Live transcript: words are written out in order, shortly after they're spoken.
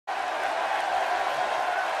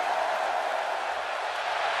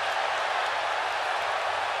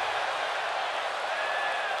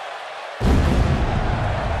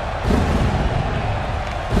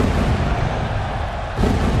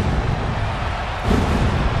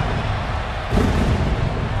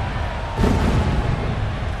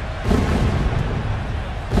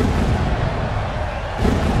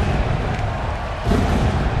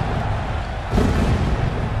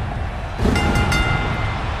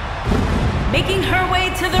Making her way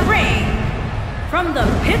to the ring, from the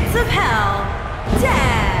pits of hell,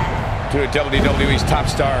 Dad. Two of WWE's top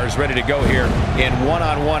stars ready to go here in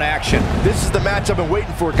one-on-one action. This is the match I've been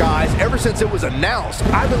waiting for, guys. Ever since it was announced,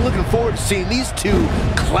 I've been looking forward to seeing these two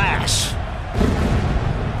clash.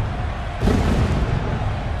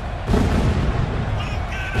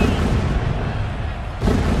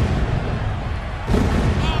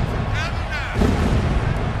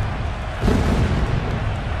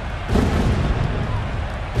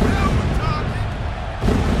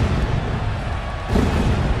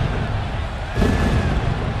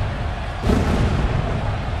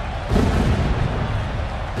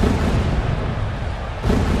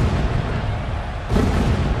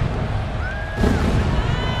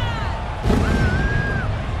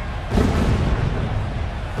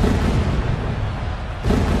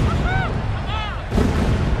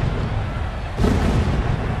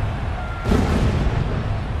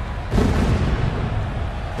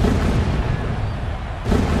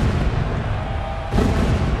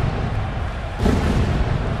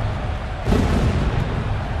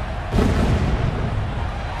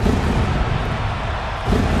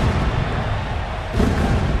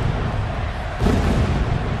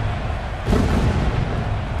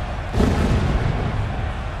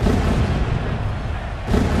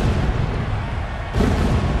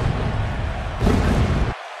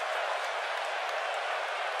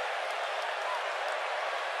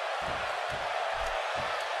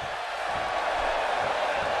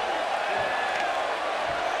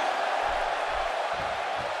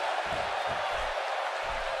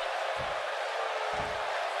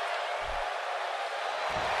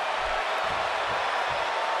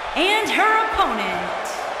 And her opponent,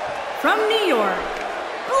 from New York,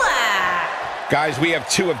 Black. Guys, we have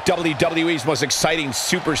two of WWE's most exciting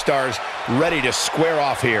superstars ready to square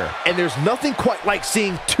off here. And there's nothing quite like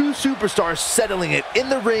seeing two superstars settling it in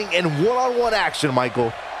the ring in one-on-one action,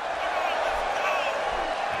 Michael.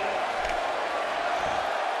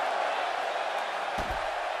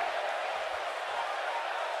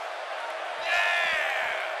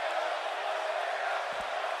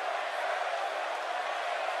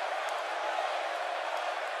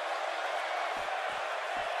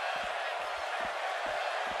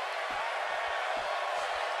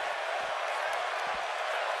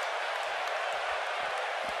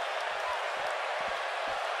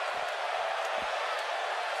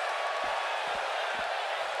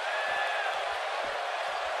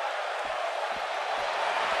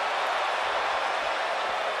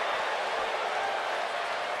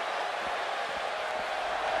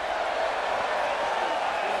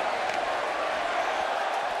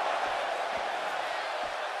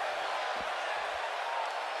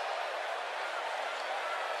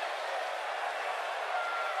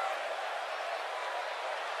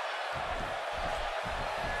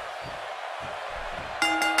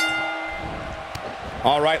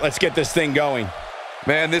 All right, let's get this thing going.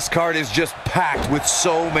 Man, this card is just packed with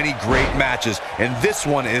so many great matches, and this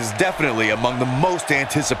one is definitely among the most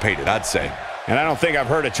anticipated, I'd say. And I don't think I've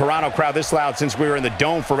heard a Toronto crowd this loud since we were in the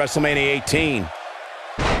Dome for WrestleMania 18.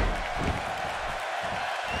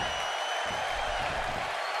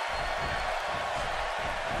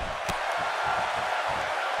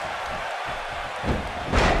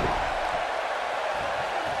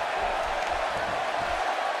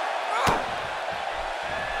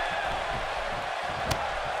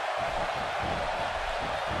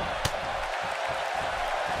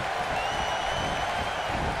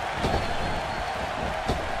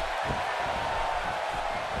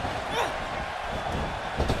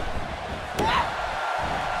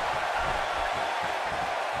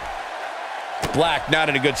 Black not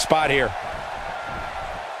in a good spot here.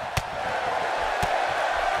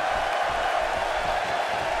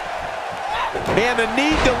 And the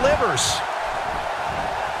knee delivers.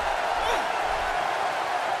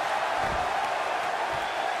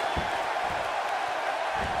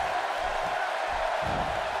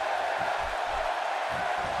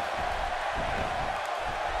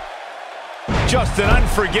 Just an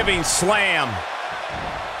unforgiving slam.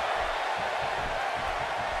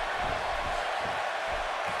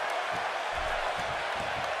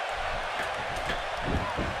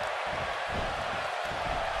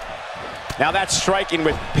 Now that's striking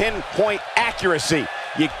with pinpoint accuracy.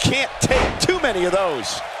 You can't take too many of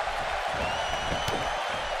those.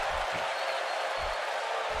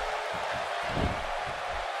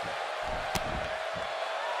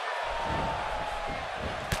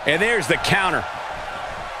 And there's the counter.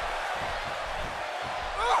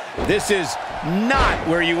 This is not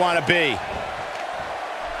where you want to be.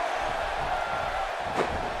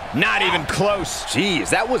 Not even close. Jeez,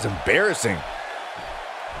 that was embarrassing.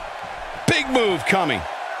 Big move coming.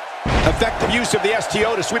 Effective use of the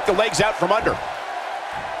STO to sweep the legs out from under.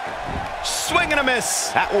 Swing and a miss.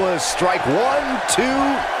 That was strike 1, 2,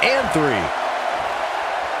 and 3.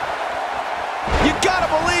 You gotta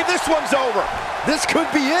believe this one's over. This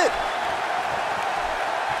could be it.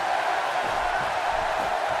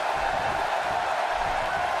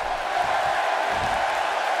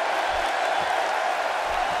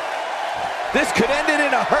 This could end it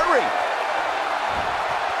in a hurry.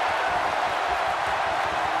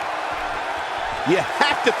 You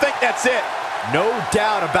have to think that's it. No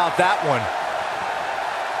doubt about that one.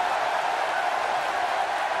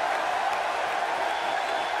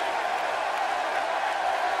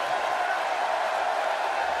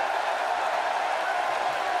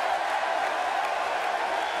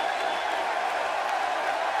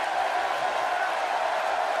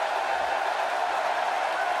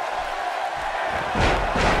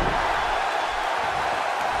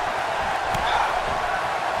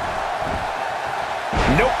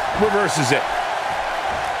 Nope, reverses it.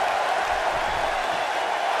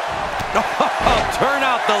 Turn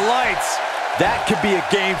out the lights. That could be a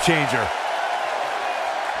game changer.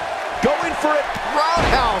 Going for it.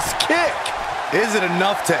 Roundhouse kick. Is it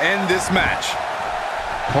enough to end this match?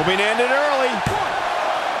 Hoping to end it early.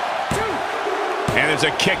 1, 2. And there's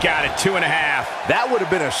a kick out at 2.5. That would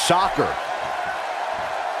have been a shocker.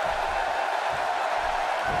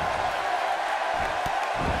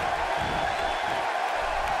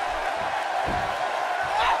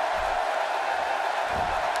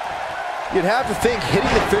 You'd have to think hitting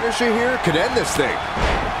the finisher here could end this thing.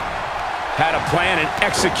 Had a plan and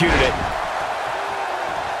executed it.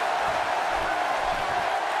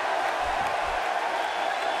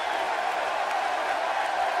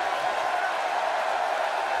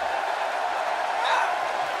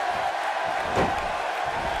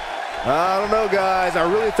 I don't know, guys. I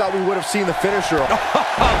really thought we would have seen the finisher.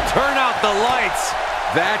 Turn out the lights.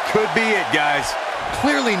 That could be it, guys.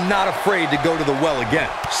 Clearly not afraid to go to the well again.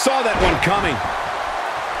 Saw that one coming.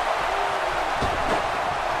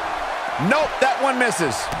 Nope, that one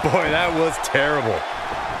misses. Boy, that was terrible.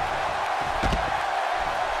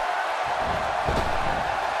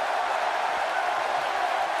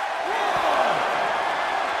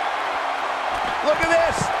 Look at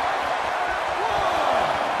this.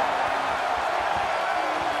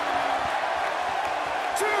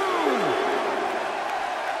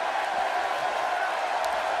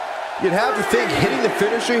 You'd have to think hitting the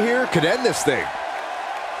finisher here could end this thing.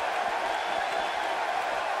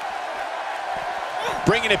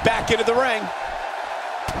 Bringing it back into the ring.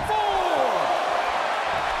 4.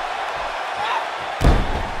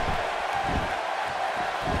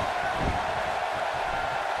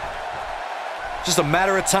 Just a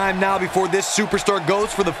matter of time now before this superstar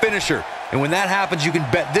goes for the finisher. And when that happens, you can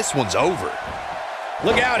bet this one's over.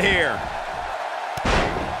 Look out here.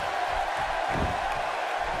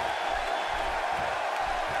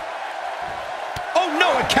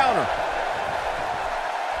 Counter.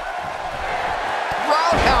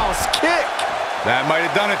 Roundhouse kick. That might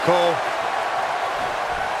have done it, Cole.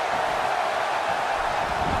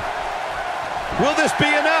 Will this be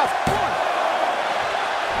enough?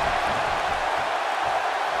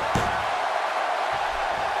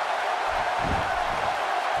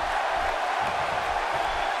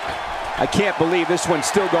 1. I can't believe this one's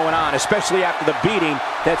still going on, especially after the beating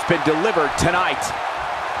that's been delivered tonight.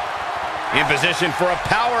 In position for a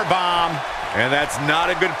power bomb. And that's not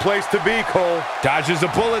a good place to be, Cole. Dodges a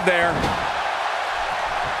bullet there.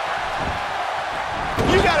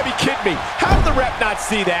 You gotta be kidding me. How did the ref not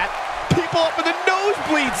see that? People up in the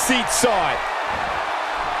nosebleed seats saw it.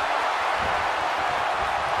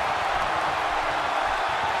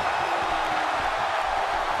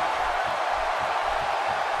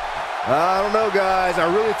 I don't know, guys. I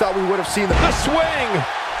really thought we would have seen the swing.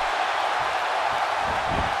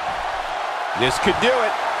 This could do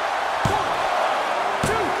it. 1,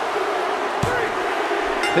 2,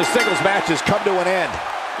 3. This singles match has come to an end.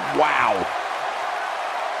 Wow.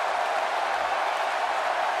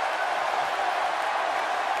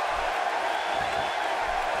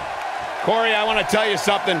 Corey, I want to tell you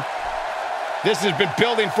something. This has been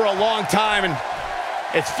building for a long time, and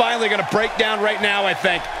it's finally going to break down right now, I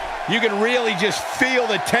think. You can really just feel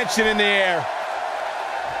the tension in the air.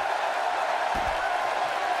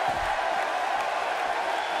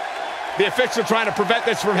 The official trying to prevent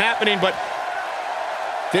this from happening, but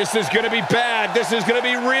this is going to be bad. This is going to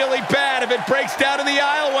be really bad if it breaks down in the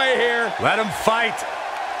aisleway here. Let him fight.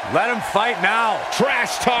 Let him fight now.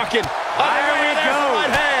 Trash talking. There we go. Right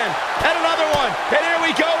hand. And another one. And here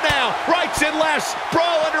we go now. Rights and lefts.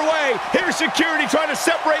 Brawl underway. Here's security trying to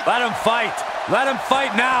separate. Let him fight. Let him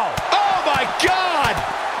fight now. Oh, my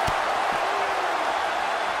God.